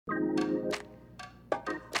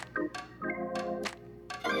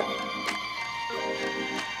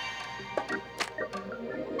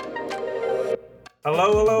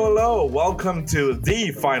Hello, hello, hello. Welcome to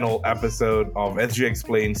the final episode of SG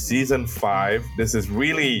Explained Season 5. This is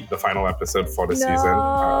really the final episode for the season.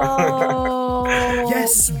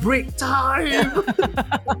 Yes, break time!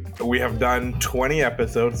 We have done 20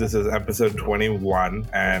 episodes. This is episode 21.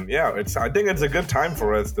 And yeah, I think it's a good time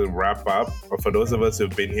for us to wrap up. For those of us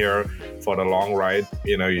who've been here for the long ride,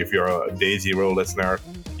 if you're a Day Zero listener,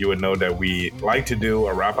 you would know that we like to do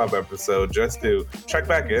a wrap-up episode just to check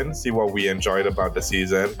back in, see what we enjoyed about the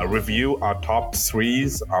season, review our top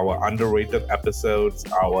threes, our underrated episodes,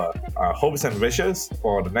 our hopes and wishes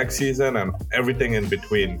for the next season, and everything in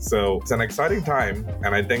between. So it's an exciting time,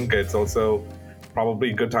 and I think it's also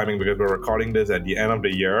probably good timing because we're recording this at the end of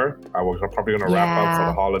the year. We're probably going to wrap up for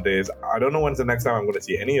the holidays. I don't know when's the next time I'm going to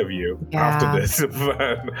see any of you after this.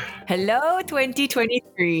 But hello,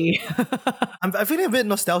 2023. I'm feeling a bit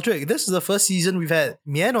nostalgic. This is the first season we've had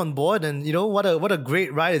Mian on board, and what a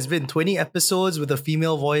great ride it's been. 20 episodes with a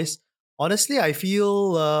female voice. Honestly, I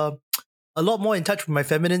feel a lot more in touch with my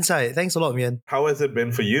feminine side. Thanks a lot, Mian. How has it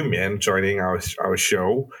been for you, Mian, joining our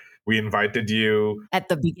show? We invited you at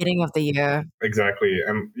the beginning of the year. Exactly.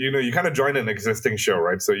 And, you kind of joined an existing show,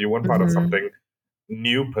 right? So you weren't part of something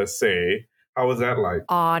new per se. How was that like?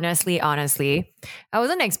 Honestly, I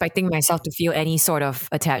wasn't expecting myself to feel any sort of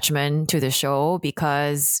attachment to the show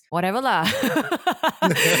because whatever lah.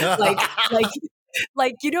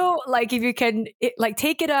 Like if you can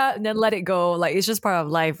take it up and then let it go, like it's just part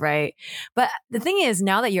of life, right? But the thing is,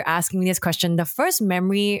 now that you're asking me this question, the first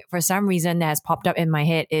memory for some reason that has popped up in my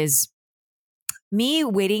head is me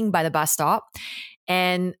waiting by the bus stop.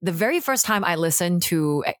 And the very first time I listened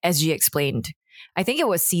to SG Explained, I think it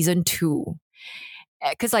was season 2.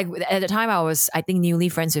 Because at the time I was, I think, newly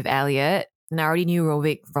friends with Elliot. And I already knew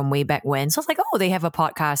Rovik from way back when. So I was like, oh, they have a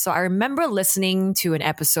podcast. So I remember listening to an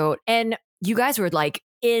episode and you guys were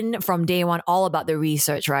in from day one, all about the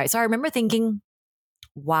research, right? So I remember thinking,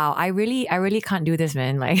 wow, I really can't do this,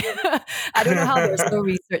 man. Like, I don't know how they're so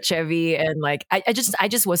research heavy. And I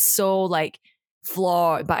just was so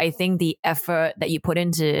flawed, but I think the effort that you put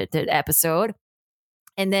into the episode.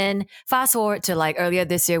 And then fast forward to earlier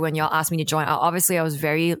this year when y'all asked me to join, obviously I was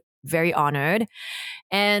very, very honored.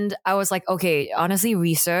 And I was like, okay, honestly,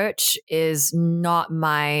 research is not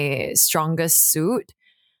my strongest suit,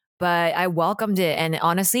 but I welcomed it. And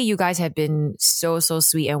honestly, you guys have been so, so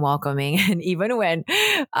sweet and welcoming. And even when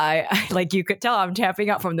I you could tell I'm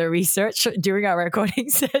tapping out from the research during our recording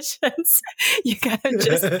sessions, you kind of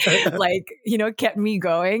just kept me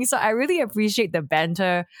going. So I really appreciate the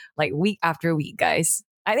banter week after week, guys.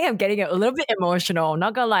 I think I'm getting a little bit emotional.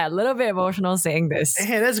 Not gonna lie, a little bit emotional saying this.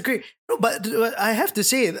 Hey, that's great. No, but I have to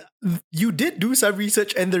say, you did do some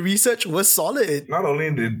research, and the research was solid. Not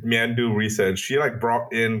only did Mian do research, she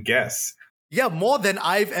brought in guests. Yeah, more than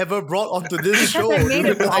I've ever brought onto this show. I made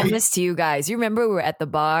a promise to you guys. You remember we were at the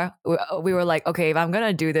bar? We were like, okay, if I'm going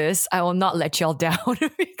to do this, I will not let y'all down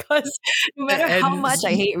because no matter how much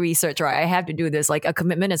I hate research, right, I have to do this. A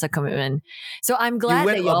commitment is a commitment. So I'm glad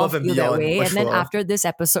that y'all feel that way. And then after this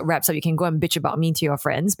episode wraps up, you can go and bitch about me to your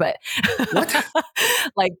friends. But what?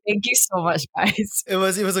 Thank you so much, guys. It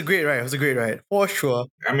was a great ride. It was a great ride, for sure.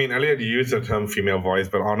 I mean, Elliot used the term female voice,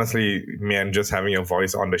 but honestly, man, just having your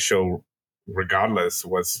voice on the show regardless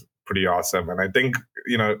was pretty awesome. And I think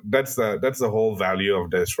that's the whole value of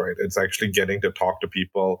this, right? It's actually getting to talk to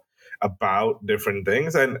people about different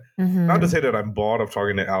things. And not to say that I'm bored of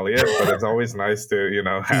talking to Elliot, but it's always nice to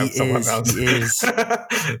have someone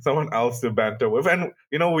else to banter with. And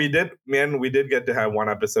we did get to have one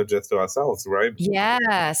episode just to ourselves, right?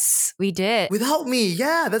 Yes, we did. Without me,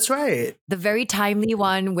 yeah, that's right. The very timely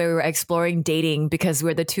one where we were exploring dating because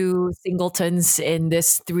we're the two singletons in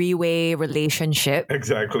this 3-way relationship.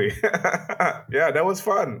 Exactly. Yeah, that was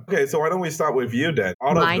fun. Okay, so why don't we start with you then?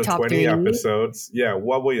 Out My of the top 20 3. episodes,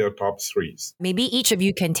 what were your top 3s? Maybe each of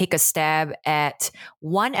you can take a stab at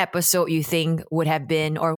one episode you think would have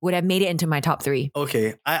been or would have made it into my top 3.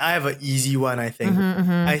 Okay, I have an easy one, I think.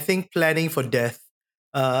 I think Planning for Death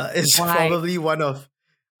is probably one of...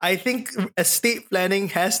 I think estate planning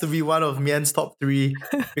has to be one of Mian's top 3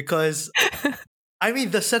 because, I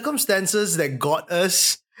mean, the circumstances that got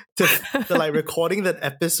us to recording that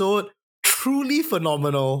episode, truly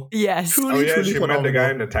phenomenal. Yes. Truly she phenomenal. met the guy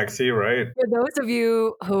in the taxi, right? For those of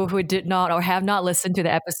you who did not or have not listened to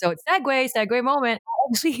the episode, segue moment, I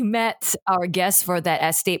actually met our guest for that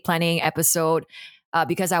estate planning episode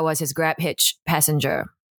because I was his Grab Hitch passenger.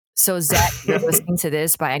 So Zach, if you're listening to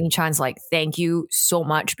this by any chance, thank you so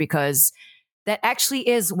much because that actually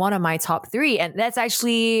is one of my top 3. And that's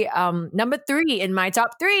actually number 3 in my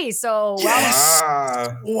top 3. So Yes!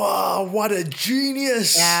 Wow. Wow, what a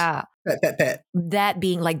genius. yeah. Pat. That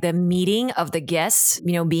being like the meeting of the guests,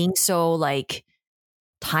 being so like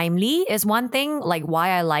timely is one thing, like why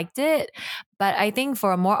I liked it. But I think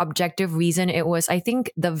for a more objective reason, it was, I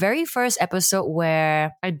think, the very first episode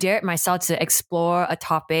where I dared myself to explore a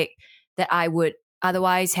topic that I would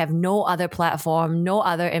otherwise have no other platform, no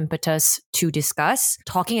other impetus to discuss.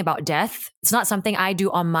 Talking about death. It's not something I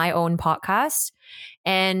do on my own podcast.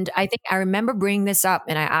 And I think I remember bringing this up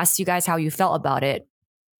and I asked you guys how you felt about it.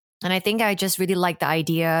 And I think I just really liked the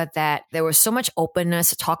idea that there was so much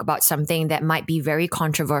openness to talk about something that might be very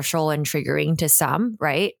controversial and triggering to some,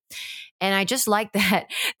 right? And I just like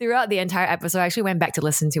that throughout the entire episode, I actually went back to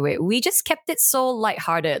listen to it. We just kept it so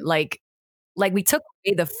lighthearted, like we took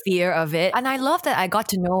away the fear of it. And I love that I got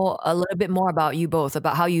to know a little bit more about you both,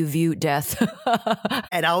 about how you view death.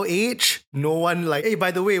 At our age, no one like, hey,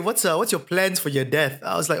 by the way, what's your plans for your death?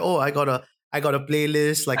 I was like, oh, I got a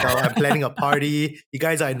playlist, like I'm planning a party. You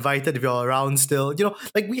guys are invited if you're around still.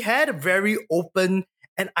 Like we had a very open,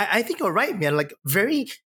 and I think you're right, man, like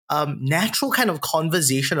very natural kind of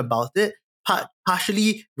conversation about it.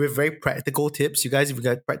 Partially with very practical tips. You guys, if you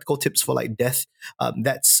got practical tips for like death,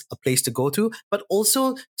 that's a place to go to. But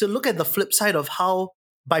also to look at the flip side of how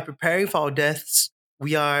by preparing for our deaths,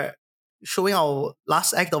 we are showing our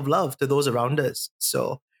last act of love to those around us.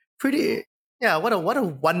 So pretty... Yeah, what a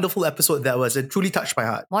wonderful episode that was. It truly touched my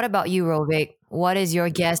heart. What about you, Rovik? What is your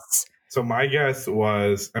guess? So my guess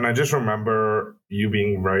was, and I just remember you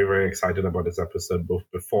being very, very excited about this episode, both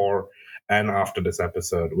before and after this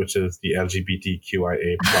episode, which is the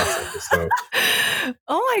LGBTQIA plus episode.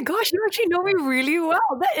 Oh my gosh, you actually know me really well.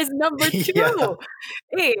 That is number 2. Yeah.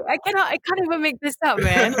 Hey, I can't even make this up,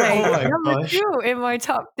 man. Like, number 2 in my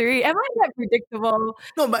top 3. Am I that predictable?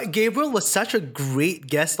 No, but Gabriel was such a great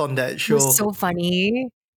guest on that show. It was so funny.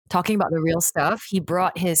 Talking about the real stuff, he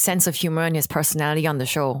brought his sense of humor and his personality on the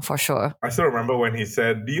show, for sure. I still remember when he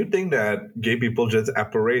said, do you think that gay people just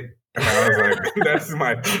apparate? And I was like, that's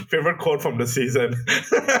my favorite quote from the season.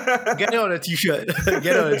 Get it on a t-shirt.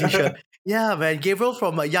 Yeah, man. Gabriel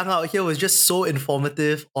from Young Out Here was just so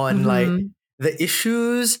informative on like the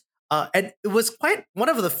issues. And it was quite one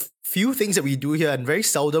of the few things that we do here, and very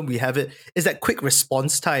seldom we have it, is that quick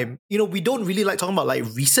response time. We don't really like talking about like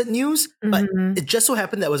recent news, but it just so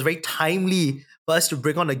happened that it was very timely for us to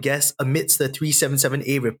bring on a guest amidst the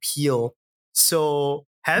 377A repeal. So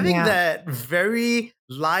having that very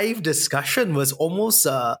live discussion was almost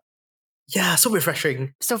so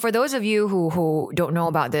refreshing. So for those of you who don't know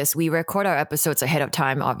about this, we record our episodes ahead of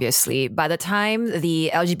time, obviously. By the time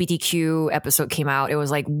the LGBTQ episode came out, it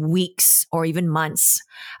was like weeks or even months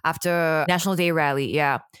after National Day rally.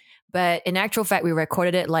 Yeah. But in actual fact, we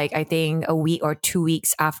recorded it like, I think, a week or 2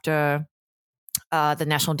 weeks after the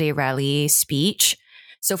National Day rally speech.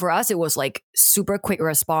 So for us, it was like super quick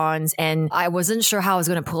response, and I wasn't sure how I was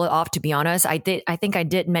going to pull it off, to be honest. I think I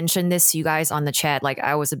did mention this to you guys on the chat. Like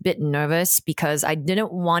I was a bit nervous because I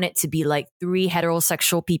didn't want it to be like 3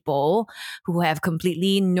 heterosexual people who have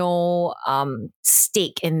completely no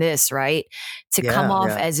stake in this, right? To come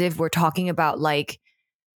off as if we're talking about like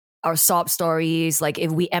our sob stories, like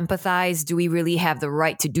if we empathize, do we really have the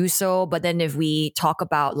right to do so? But then if we talk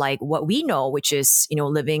about like what we know, which is,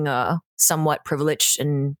 living a somewhat privileged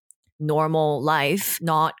and normal life,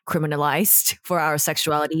 not criminalized for our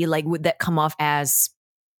sexuality, like would that come off as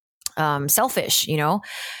selfish,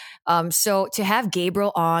 So to have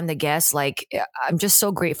Gabriel on the guest, like I'm just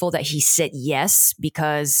so grateful that he said yes,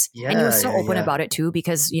 because and he was so open about it too,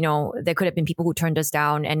 because there could have been people who turned us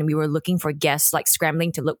down, and we were looking for guests, like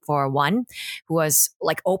scrambling to look for one who was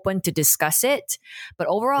like open to discuss it. But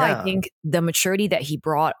overall, I think the maturity that he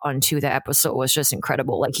brought onto the episode was just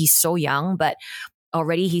incredible. Like he's so young, but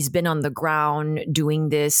already he's been on the ground doing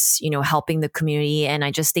this, helping the community. And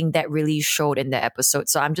I just think that really showed in the episode.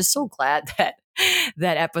 So I'm just so glad that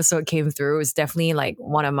that episode came through. It's definitely like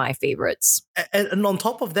one of my favorites. And on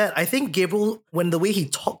top of that, I think Gabriel, when the way he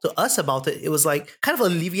talked to us about it, it was like kind of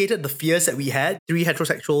alleviated the fears that we had, 3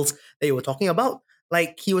 heterosexuals that you were talking about.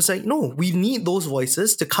 Like he was like, no, we need those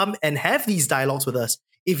voices to come and have these dialogues with us.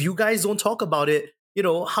 If you guys don't talk about it,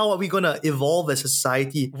 how are we going to evolve as a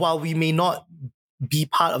society? While we may not be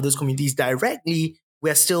part of those communities directly,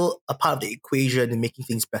 we're still a part of the equation in making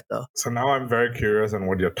things better. So now I'm very curious on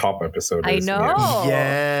what your top episode is. I know.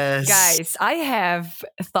 Yes. Guys, I have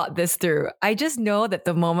thought this through. I just know that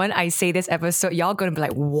the moment I say this episode, y'all going to be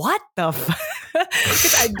like, what the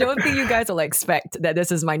Because I don't think you guys will expect that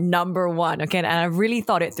this is my number one. Okay. And I really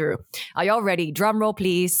thought it through. Are y'all ready? Drum roll,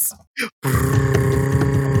 please.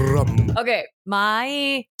 Okay.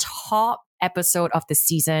 My top episode of the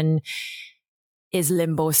season is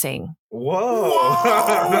Limbo Sing. Whoa.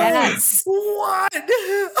 Yes. What?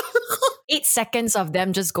 8 seconds of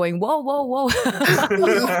them just going, whoa, whoa, whoa.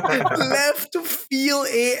 Left field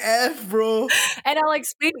AF, bro. And I'll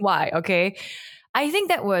explain why, okay? I think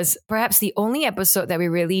that was perhaps the only episode that we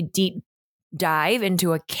really deep dive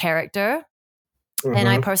into a character. And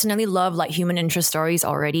I personally love like human interest stories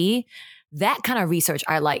already. That kind of research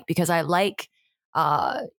I like because I like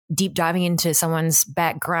deep diving into someone's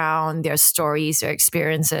background, their stories, their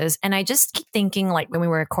experiences. And I just keep thinking, like when we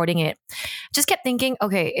were recording it, just kept thinking,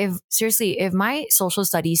 okay, if my social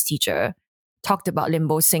studies teacher talked about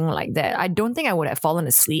Limbo Sing like that, I don't think I would have fallen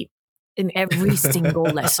asleep in every single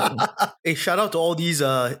lesson. Hey, shout out to all these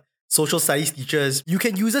social studies teachers. You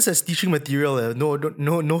can use this as teaching material.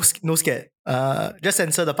 No scared. Just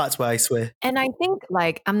censor the parts where I swear. And I think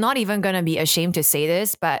like I'm not even gonna be ashamed to say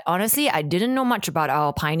this, but honestly, I didn't know much about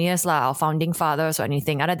our pioneers, like our founding fathers or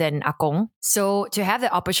anything other than Akong. So to have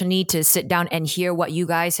the opportunity to sit down and hear what you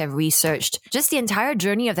guys have researched, just the entire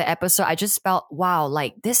journey of the episode, I just felt, wow,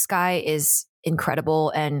 like this guy is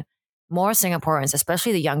incredible, and more Singaporeans,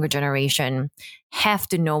 especially the younger generation, have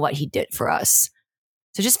to know what he did for us.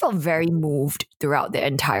 So just felt very moved throughout the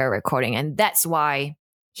entire recording. And that's why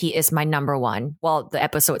he is my number one. Well, the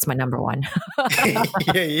episode's my number one.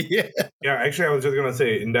 Yeah. Yeah, actually, I was just going to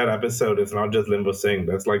say, in that episode, it's not just Limbo Sing.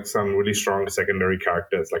 There's like some really strong secondary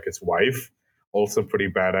characters, like his wife, also pretty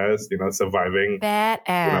badass, surviving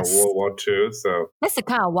Badass. World War II. So that's the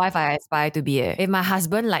kind of wife I aspire to be. If my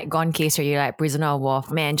husband like gone case or you like prisoner of war,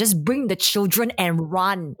 man, just bring the children and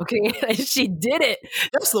run. Okay, she did it.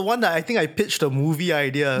 That's the one that I think I pitched a movie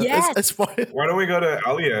idea. Yes. As far as... Why don't we go to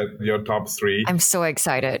Elliot, your top 3? I'm so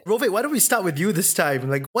excited. Rovik, why don't we start with you this time?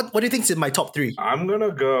 Like, what do you think is in my top 3? I'm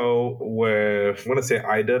gonna go with, I'm gonna say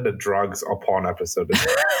either the drugs or porn episode.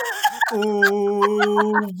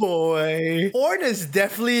 Oh boy, porn is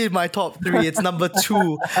definitely in my top 3. It's number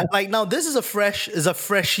 2. Like now, this is a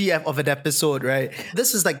freshie of an episode, right?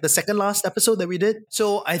 This is like the second last episode that we did.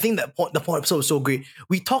 So I think that the porn episode was so great.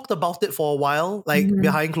 We talked about it for a while, like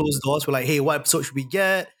behind closed doors. We're like, hey, what episode should we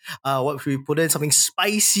get? What should we put in? Something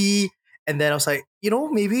spicy. And then I was like,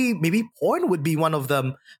 maybe porn would be one of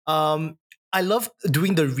them. I love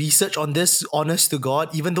doing the research on this, honest to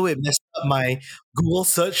God, even though it messed up my Google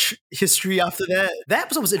search history after that. That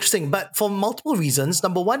episode was interesting, but for multiple reasons.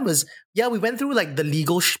 Number one was, we went through like the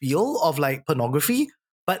legal spiel of like pornography,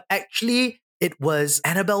 but actually it was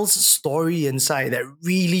Annabelle's story inside that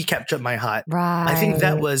really captured my heart. Right. I think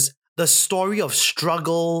that was the story of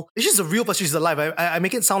struggle. She's a real person. She's alive. I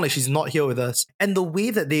make it sound like she's not here with us. And the way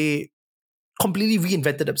that they completely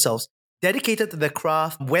reinvented themselves, dedicated to their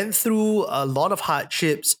craft, went through a lot of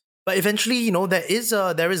hardships, but eventually, there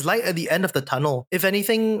is light at the end of the tunnel. If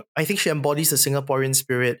anything, I think she embodies the Singaporean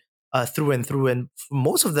spirit through and through. And for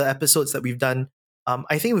most of the episodes that we've done,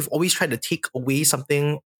 I think we've always tried to take away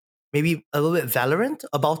something maybe a little bit Valorant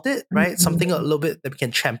about it, right? Something a little bit that we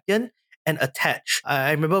can champion and attach.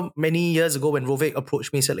 I remember many years ago when Rovik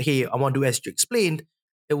approached me and said, hey, I want to do as you explained.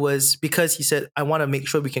 It was because he said, I want to make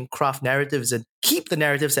sure we can craft narratives and keep the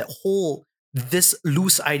narratives that hold this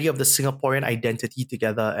loose idea of the Singaporean identity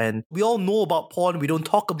together. And we all know about porn. We don't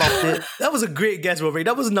talk about it. That was a great guess, Rovik.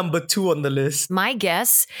 That was number 2 on the list. My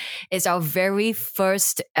guess is our very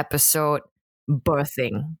first episode,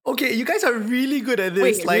 birthing. Okay, you guys are really good at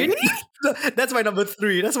this. Wait, really? That's my number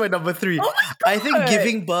 3. Oh my God. I think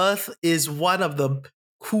giving birth is one of the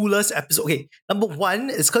coolest episode. Okay, number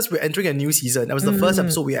 1 is because we're entering a new season. That was the first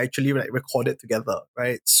episode we actually recorded together,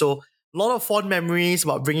 right? So a lot of fond memories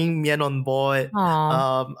about bringing Mian on board.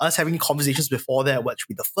 Us having conversations before that, what should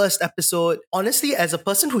be the first episode. Honestly, as a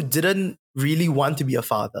person who didn't really want to be a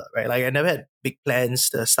father, right? Like I never had big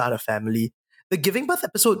plans to start a family. The giving birth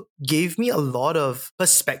episode gave me a lot of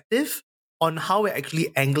perspective on how we're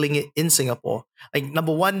actually angling it in Singapore. Like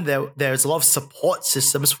number 1, there's a lot of support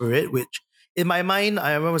systems for it, which in my mind,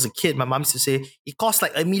 I remember as a kid, my mom used to say, it costs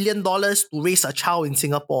like $1 million to raise a child in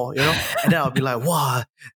Singapore, And then I'll be like, wow,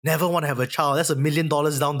 never want to have a child. That's $1 million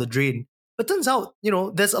down the drain. But turns out,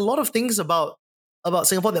 there's a lot of things about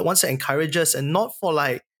Singapore that wants to encourage us, and not for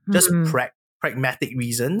like just pragmatic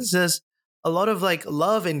reasons. There's a lot of like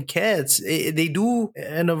love and care. They do,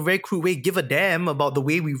 in a very crude way, give a damn about the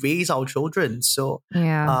way we raise our children. So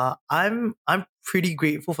I'm pretty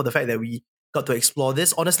grateful for the fact that we got to explore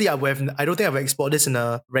this. Honestly, I don't think I've explored this in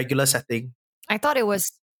a regular setting. I thought it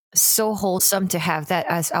was so wholesome to have that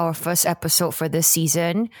as our first episode for this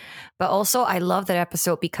season. But also, I love that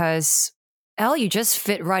episode because, Elle, you just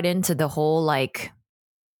fit right into the whole like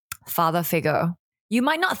father figure. You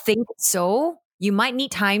might not think so. You might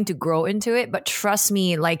need time to grow into it, but trust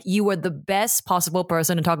me, like you were the best possible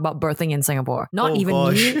person to talk about birthing in Singapore. Not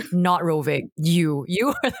even me, not Rovik. You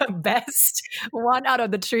were the best one out of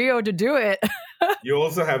the trio to do it. You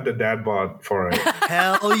also have the dad bod for it.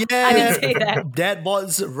 Hell yeah. I didn't say that. Dad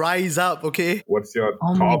bods rise up, okay? What's your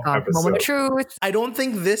Oh my top God, episode? moment of truth. I don't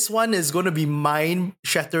think this one is going to be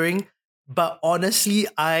mind-shattering, but honestly,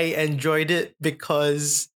 I enjoyed it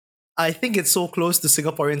because I think it's so close to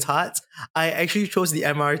Singaporeans' hearts. I actually chose the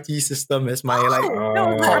MRT system as my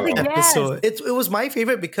episode. It was my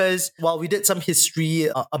favorite because while we did some history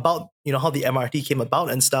about how the MRT came about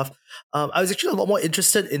and stuff, I was actually a lot more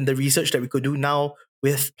interested in the research that we could do now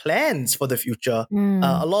with plans for the future.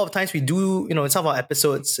 A lot of times we do, in some of our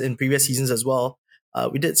episodes in previous seasons as well,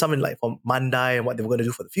 we did something like for Mandai and what they were going to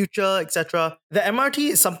do for the future, etc. The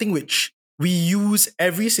MRT is something which we use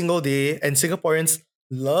every single day, and Singaporeans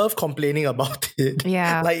love complaining about it.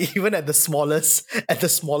 Yeah. Like even at the smallest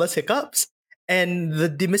hiccups. And the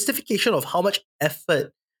demystification of how much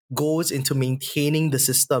effort goes into maintaining the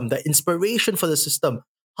system, the inspiration for the system,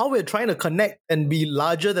 how we're trying to connect and be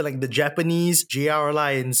larger than like the Japanese JR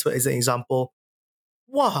lines, as an example.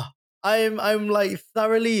 Wow. I'm like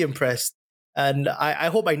thoroughly impressed. And I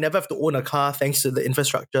hope I never have to own a car thanks to the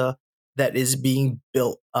infrastructure that is being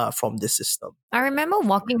built from this system. I remember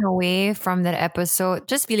walking away from that episode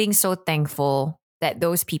just feeling so thankful that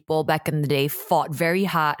those people back in the day fought very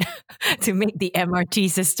hard to make the MRT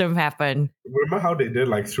system happen. Remember how they did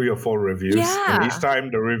like 3 or 4 reviews? Yeah. And each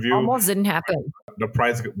time the review almost didn't happen. The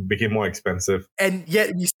price became more expensive. And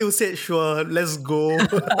yet we still said, sure, let's go.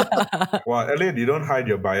 Well, Elliot, you don't hide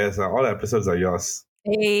your bias. All the episodes are yours.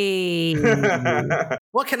 Hey.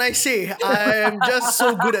 What can I say? I am just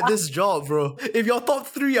so good at this job, bro. If your top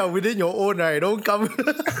 3 are within your own, right, don't come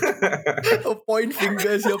point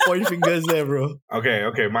fingers here, point fingers there, bro.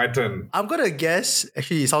 Okay, my turn. I'm gonna guess.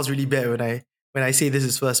 Actually, it sounds really bad when I say this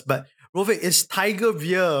is first, but Rovik, is Tiger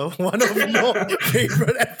Beer one of your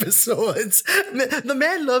favorite episodes? The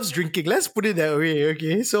man loves drinking. Let's put it that way,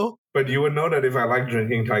 okay? So, but you would know that if I like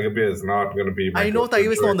drinking, Tiger Beer is not going to be my I know Tiger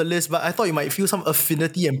Beer is drink. not on the list, but I thought you might feel some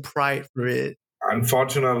affinity and pride for it.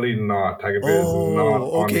 Unfortunately not. Tiger Beer is not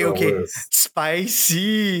on the list.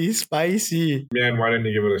 Spicy. Man, why didn't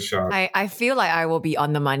you give it a shot? I feel like I will be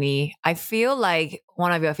on the money. I feel like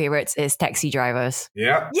one of your favorites is Taxi Drivers.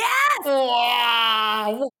 Yeah. Yes!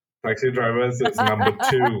 Wow! Taxi Drivers is number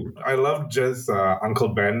 2. I love just Uncle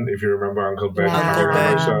Ben, if you remember Uncle Ben. Uncle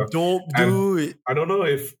Ben, dope dude. I don't know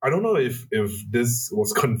if this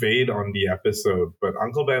was conveyed on the episode, but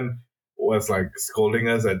Uncle Ben was like scolding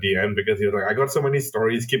us at the end because he was like, I got so many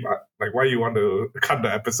stories, like, why you want to cut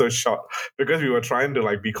the episode short? Because we were trying to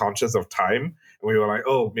like be conscious of time, and we were like,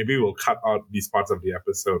 oh, maybe we'll cut out these parts of the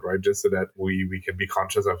episode, right, just so that we can be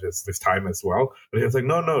conscious of his time as well. But he was like,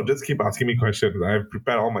 no, just keep asking me questions. I've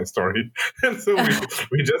prepared all my story. And so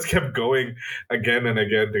we just kept going again and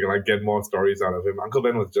again to like get more stories out of him. Uncle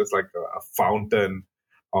Ben was just like a fountain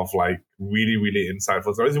of like really, really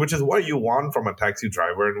insightful stories, which is what you want from a taxi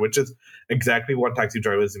driver, and which is exactly what taxi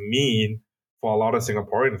drivers mean for a lot of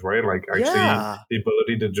Singaporeans, right? Like actually the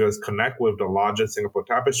ability to just connect with the larger Singapore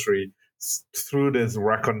tapestry through this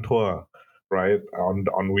raconteur, right,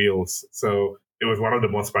 on wheels. So it was one of the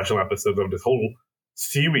most special episodes of this whole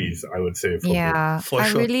series, I would say. For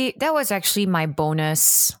sure. That was actually my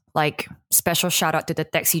bonus, like special shout out to the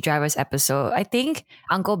Taxi Drivers episode. I think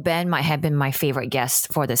Uncle Ben might have been my favorite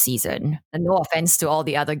guest for the season. And no offense to all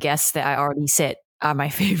the other guests that I already said are my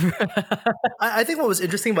favorite. I think what was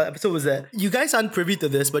interesting about the episode was that you guys aren't privy to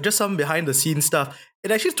this, but just some behind the scenes stuff.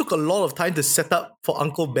 It actually took a lot of time to set up for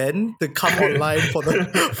Uncle Ben to come online for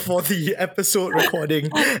the episode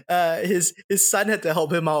recording. His son had to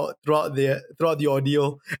help him out throughout the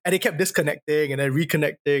audio, and he kept disconnecting and then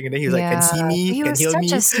reconnecting, and then he was like, "Can see me, can hear me." He was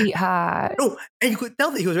such a sweetheart. No, and you could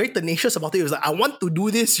tell that he was very tenacious about it. He was like, "I want to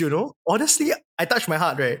do this," Honestly, I touched my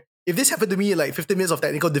heart, right? If this happened to me, like 15 minutes of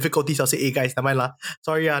technical difficulties, I'll say, hey guys, never mind lah.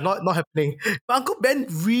 Sorry, not happening. But Uncle Ben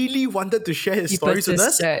really wanted to share his stories with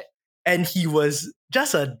us. And he was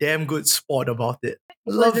just a damn good sport about it.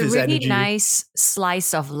 Love his energy. It was a really nice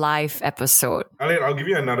slice of life episode. Elliot, I'll give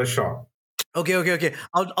you another shot. Okay.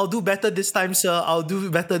 I'll do better this time, sir.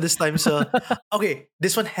 Okay,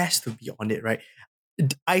 this one has to be on it, right?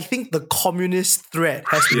 I think the communist threat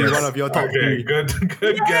has to be one of your top 3. Good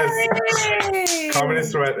guess.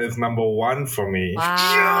 Communist threat is number 1 for me.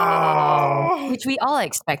 Wow. which we all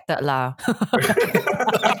expected lah.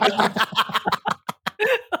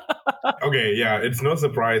 Okay, yeah, it's no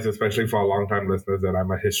surprise, especially for long-time listeners, that I'm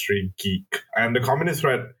a history geek. And the Communist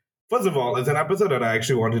Thread, first of all, it's an episode that I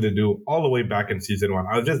actually wanted to do all the way back in season 1.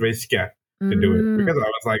 I was just very scared to do it because I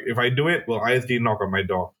was like, if I do it, will ISD knock on my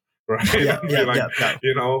door? Right? Yeah.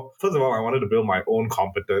 You know, first of all, I wanted to build my own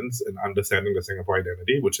competence in understanding the Singapore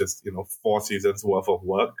identity, which is, 4 seasons worth of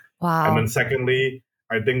work. Wow. And then secondly,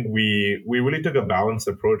 I think we really took a balanced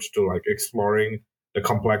approach to like exploring the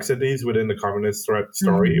complexities within the Communist Thread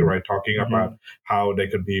story, right? Talking about how there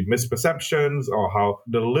could be misperceptions or how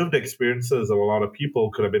the lived experiences of a lot of people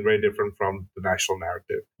could have been very different from the national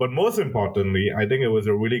narrative. But most importantly, I think it was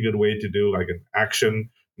a really good way to do like an action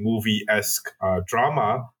movie-esque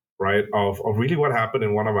drama, right? Of really what happened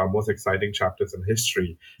in one of our most exciting chapters in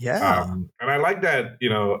history. Yeah. And I like that,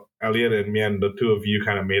 Elliot and Mian, the two of you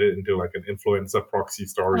kind of made it into like an influencer proxy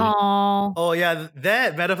story. Aww. Oh yeah,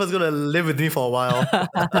 that metaphor's gonna live with me for a while.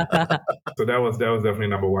 So that was definitely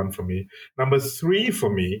number 1 for me. Number 3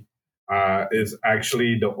 for me is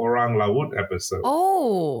actually the Orang Laut episode.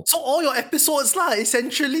 Oh. So all your episodes lah,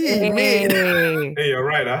 essentially. Hey. Hey, you're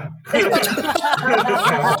right, huh?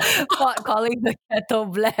 Pot calling the kettle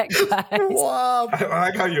black, guys. Wow. I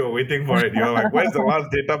like how you were waiting for it. You're like, where's the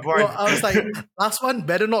last data point? Well, I was like, last one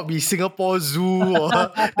better not be Singapore Zoo, or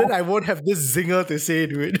then I won't have this zinger to say,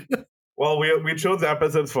 dude. Well, we chose the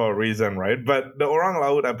episodes for a reason, right? But the Orang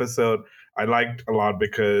Laut episode I liked a lot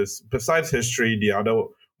because besides history, the other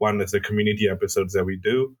one is the community episodes that we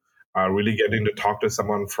do. Really getting to talk to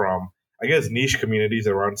someone from, I guess, niche communities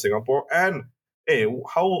around Singapore. And hey,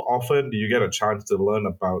 how often do you get a chance to learn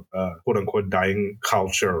about quote unquote dying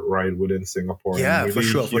culture, right, within Singapore? Yeah, and for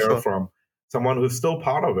really sure. hear from someone who's still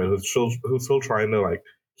part of it, who's still trying to like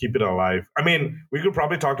keep it alive. I mean, we could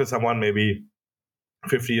probably talk to someone maybe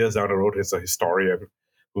 50 years down the road who's a historian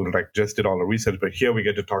who like just did all the research, but here we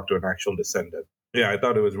get to talk to an actual descendant. Yeah, I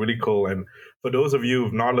thought it was really cool. And for those of you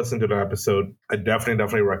who've not listened to the episode, I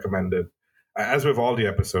definitely recommend it. As with all the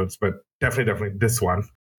episodes, but definitely this one.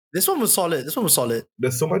 This one was solid.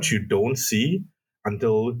 There's so much you don't see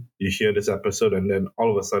until you hear this episode, and then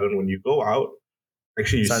all of a sudden when you go out,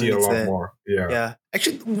 actually you see a lot more. Yeah.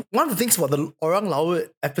 Actually, one of the things about the Orang Laut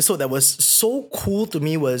episode that was so cool to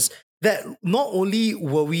me was that not only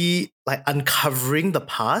were we like uncovering the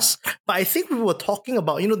past, but I think we were talking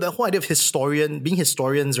about, the whole idea of being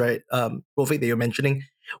historians, right? Rovik, that you're mentioning.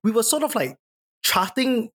 We were sort of like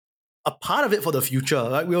charting a part of it for the future.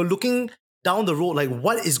 Like we were looking down the road, like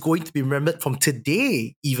what is going to be remembered from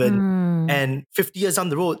today, even. And 50 years down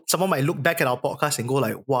the road, someone might look back at our podcast and go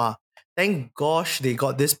like, wow, thank gosh they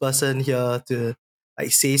got this person here to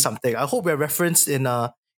like say something. I hope we're referenced in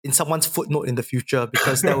someone's footnote in the future,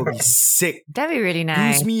 because that would be sick. That'd be really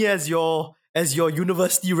nice. Use me as your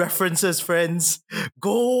university references, friends.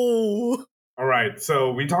 Go! All right,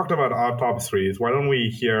 so we talked about our top 3s. Why don't we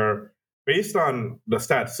hear, based on the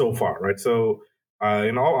stats so far, right? So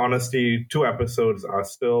in all honesty, 2 episodes are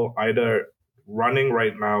still either running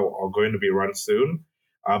right now or going to be run soon.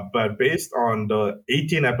 But based on the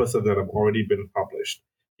 18 episodes that have already been published,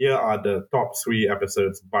 here are the top 3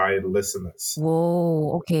 episodes by listeners.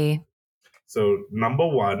 Whoa, okay. So number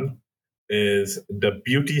 1 is the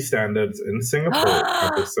beauty standards in Singapore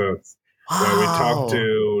episodes, where we talk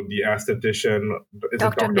to the aesthetician,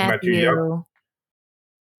 Dr. Matthew Yap,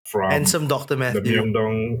 from Handsome Dr. Matthew, the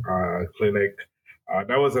Myeongdong clinic.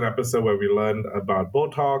 That was an episode where we learned about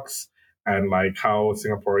Botox and like how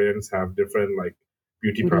Singaporeans have different like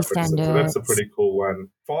beauty preferences. Standards. So that's a pretty cool one.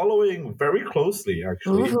 Following very closely,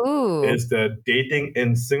 actually, is the Dating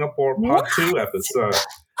in Singapore Part 2 episode.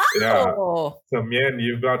 Yeah. So Mian,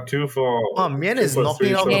 you've got 2 for... Oh, Mian is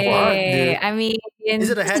knocking out the park, dude. I mean... Is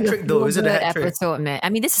it a hat trick though? Is it a hat trick? Episode, man. I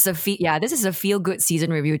mean, this is a feel good season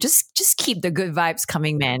review. Just keep the good vibes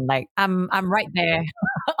coming, man. Like I'm right there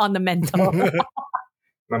on the mental.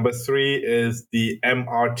 Number 3 is the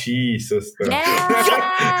MRT system.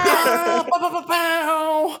 Yeah!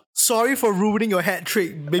 Sorry for ruining your hat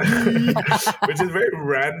trick, baby. Which is very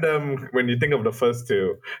random when you think of the first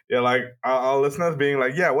 2. You're like, our listeners being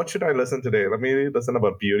like, yeah, what should I listen today? Let me listen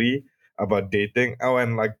about beauty, about dating,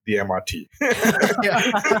 and like the MRT.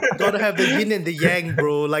 Yeah. Gotta have the yin and the yang,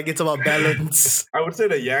 bro. Like it's about balance. I would say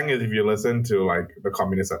the yang is if you listen to like the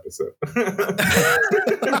communist episode.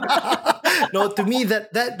 No, to me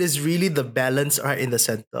that is really the balance right in the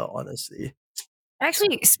center, honestly.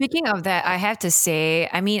 Actually, speaking of that, I have to say,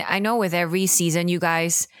 I mean, I know with every season you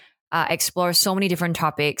guys explore so many different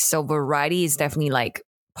topics, so variety is definitely like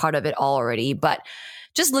part of it all already. But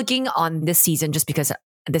just looking on this season, just because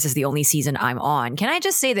this is the only season I'm on, can I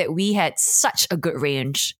just say that we had such a good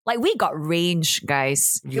range? Like we got range,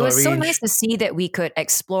 guys. It was so nice to see that we could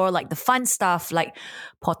explore like the fun stuff like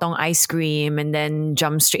potong ice cream and then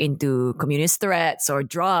jump straight into communist threats or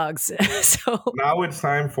drugs. So now it's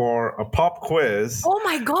time for a pop quiz. Oh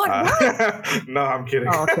my God. No, I'm kidding.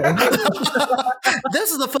 Oh, okay.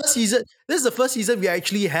 This is the first season we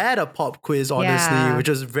actually had a pop quiz, honestly, which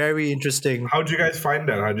was very interesting. How'd you guys find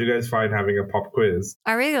that? How'd you guys find having a pop quiz?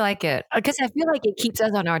 I really like it because I feel like it keeps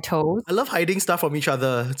us on our toes. I love hiding stuff from each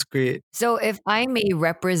other. It's great. So if I may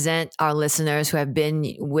represent our listeners who have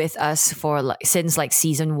been with us for since like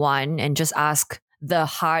season 1 and just ask the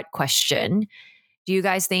hard question, do you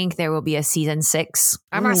guys think there will be a season 6?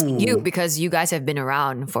 I'm asking you because you guys have been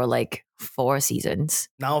around for like 4 seasons.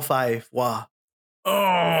 Now 5. Wow.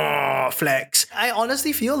 Oh, flex. I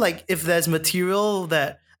honestly feel like if there's material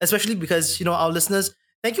that, especially because, our listeners,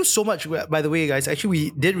 thank you so much, by the way, guys. Actually,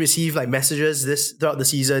 we did receive like messages throughout the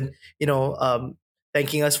season,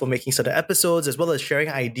 thanking us for making certain episodes as well as sharing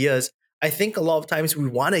ideas. I think a lot of times we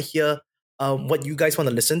want to hear what you guys want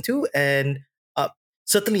to listen to. And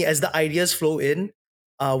certainly as the ideas flow in,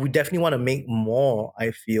 we definitely want to make more,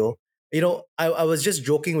 I feel. I was just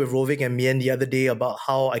joking with Roving and Mian the other day about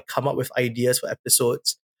how I come up with ideas for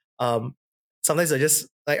episodes. Sometimes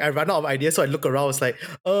I run out of ideas, so I look around. It's like,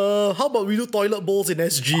 how about we do toilet bowls in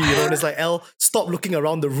SG? And it's like, stop looking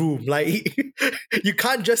around the room. Like, you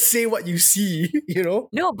can't just say what you see,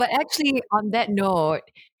 No, but actually, on that note,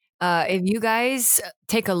 if you guys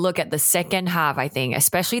take a look at the second half, I think,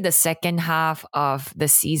 especially the second half of the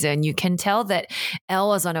season, you can tell that Elle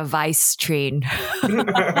was on a Vice train.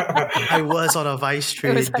 I was on a Vice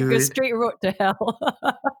train, it was like dude. a straight road to hell.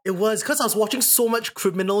 It was because I was watching so much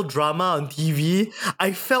criminal drama on TV.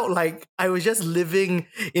 I felt like I was just living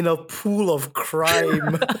in a pool of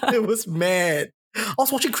crime. It was mad. I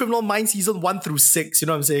was watching Criminal Minds season 1 through 6. You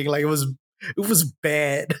know what I'm saying? Like it was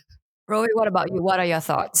bad. Roy, what about you? What are your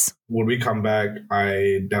thoughts? Will we come back?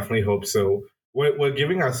 I definitely hope so. We're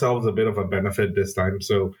giving ourselves a bit of a benefit this time.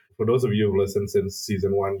 So for those of you who've listened since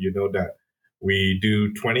season 1, you know that we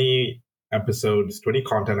do 20 episodes, 20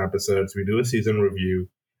 content episodes. We do a season review,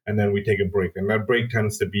 and then we take a break. And that break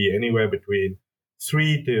tends to be anywhere between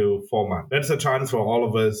 3 to 4 months. That's a chance for all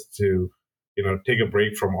of us to, take a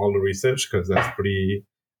break from all the research, because that's pretty,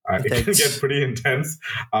 it can get pretty intense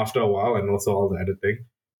after a while, and also all the editing.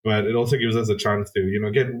 But it also gives us a chance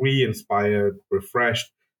to, get re-inspired,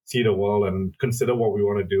 refreshed, see the world, and consider what we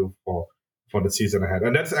want to do for the season ahead.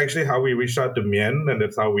 And that's actually how we reached out to Mian, and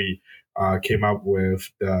that's how we came up with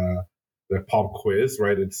the pop quiz,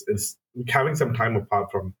 right? It's having some time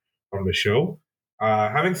apart from the show.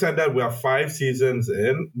 Having said that, we are 5 seasons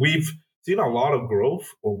in. We've seen a lot of growth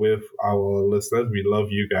with our listeners. We love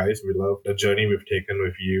you guys. We love the journey we've taken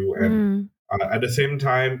with you. And at the same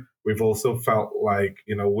time, we've also felt like,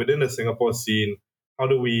 within the Singapore scene, how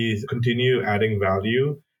do we continue adding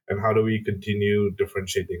value and how do we continue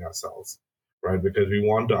differentiating ourselves, right? Because we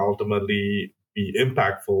want to ultimately be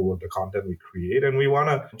impactful with the content we create, and we want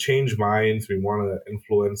to change minds. We want to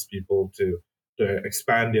influence people to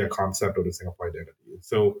expand their concept of the Singapore identity.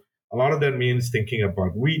 So a lot of that means thinking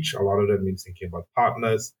about reach. A lot of that means thinking about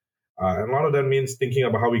partners. And a lot of that means thinking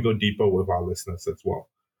about how we go deeper with our listeners as well.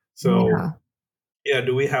 So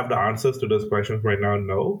do we have the answers to those questions right now?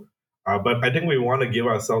 No. But I think we want to give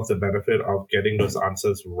ourselves the benefit of getting those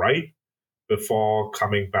answers right before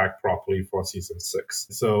coming back properly for season 6.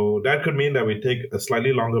 So that could mean that we take a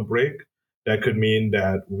slightly longer break. That could mean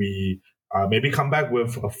that we maybe come back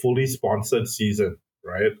with a fully sponsored season,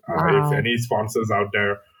 right? If any sponsors out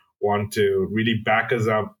there want to really back us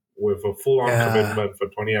up with a full-on commitment for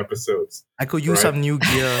 20 episodes. I could use some new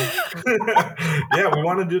gear. We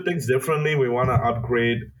want to do things differently. We want to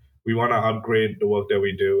upgrade. We want to upgrade the work that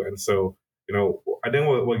we do. And so, I think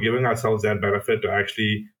we're giving ourselves that benefit to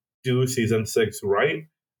actually do season 6 right,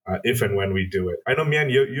 if and when we do it. I know,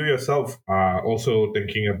 Mian, you yourself are also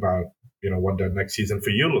thinking about, what the next season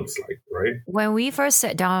for you looks like, right? When we first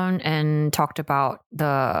sat down and talked about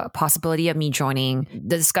the possibility of me joining,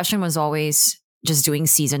 the discussion was always just doing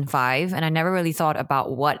season 5. And I never really thought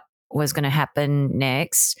about what was going to happen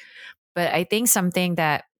next. But I think something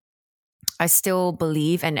that I still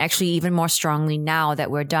believe, and actually even more strongly now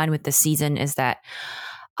that we're done with the season, is that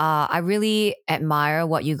I really admire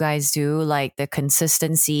what you guys do, like the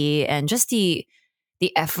consistency and just the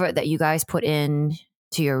effort that you guys put in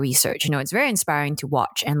to your research. It's very inspiring to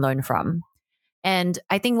watch and learn from. And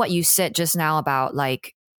I think what you said just now about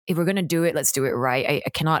like, if we're going to do it, let's do it right. I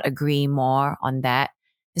cannot agree more on that.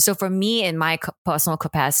 So for me, in my personal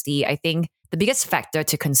capacity, I think the biggest factor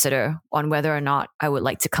to consider on whether or not I would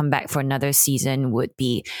like to come back for another season would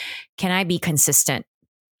be, can I be consistent?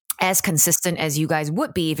 As consistent as you guys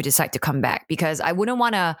would be if you decide to come back, because I wouldn't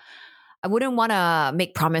want to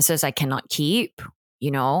make promises I cannot keep,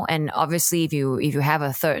 and obviously if you have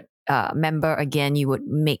a third member again, you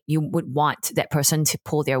would want that person to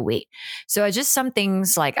pull their weight. So it's just some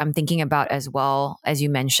things like I'm thinking about as well, as you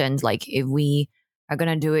mentioned, like if we are going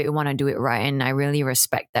to do it, we want to do it right. And I really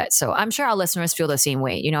respect that. So I'm sure our listeners feel the same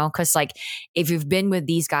way, because like if you've been with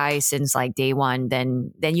these guys since like day one,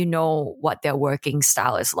 then you know what their working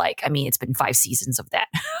style is like. I mean, it's been 5 seasons of that.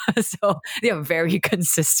 So they are very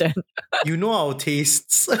consistent. You know our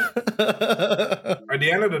tastes. At the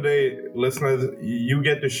end of the day, listeners, you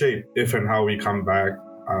get to shape if and how we come back.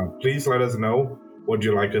 Please let us know what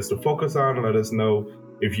you like us to focus on. Let us know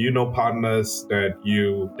if you know partners that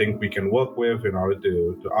you think we can work with in order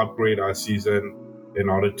to upgrade our season, in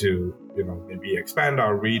order to, maybe expand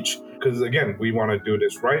our reach. Because again, we want to do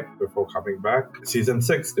this right before coming back. Season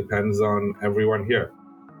 6 depends on everyone here.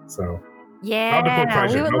 So yeah, not to put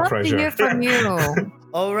pressure, we would no love pressure. to hear from you.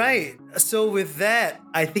 All right. So with that,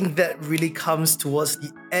 I think that really comes towards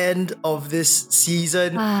the end of this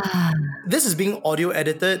season. This is being audio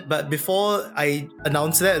edited, but before I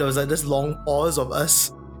announced that, there was like this long pause of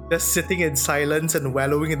us just sitting in silence and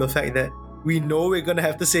wallowing in the fact that we know we're gonna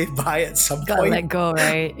have to say bye at some Gotta point. let go,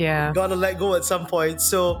 right? Yeah. Gotta let go at some point.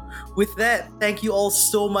 So with that, thank you all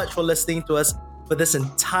so much for listening to us for this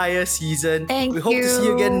entire season. We hope to see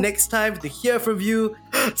you again next time, to hear from you.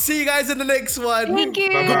 See you guys in the next one. Thank you.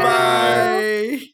 Bye-bye. Bye.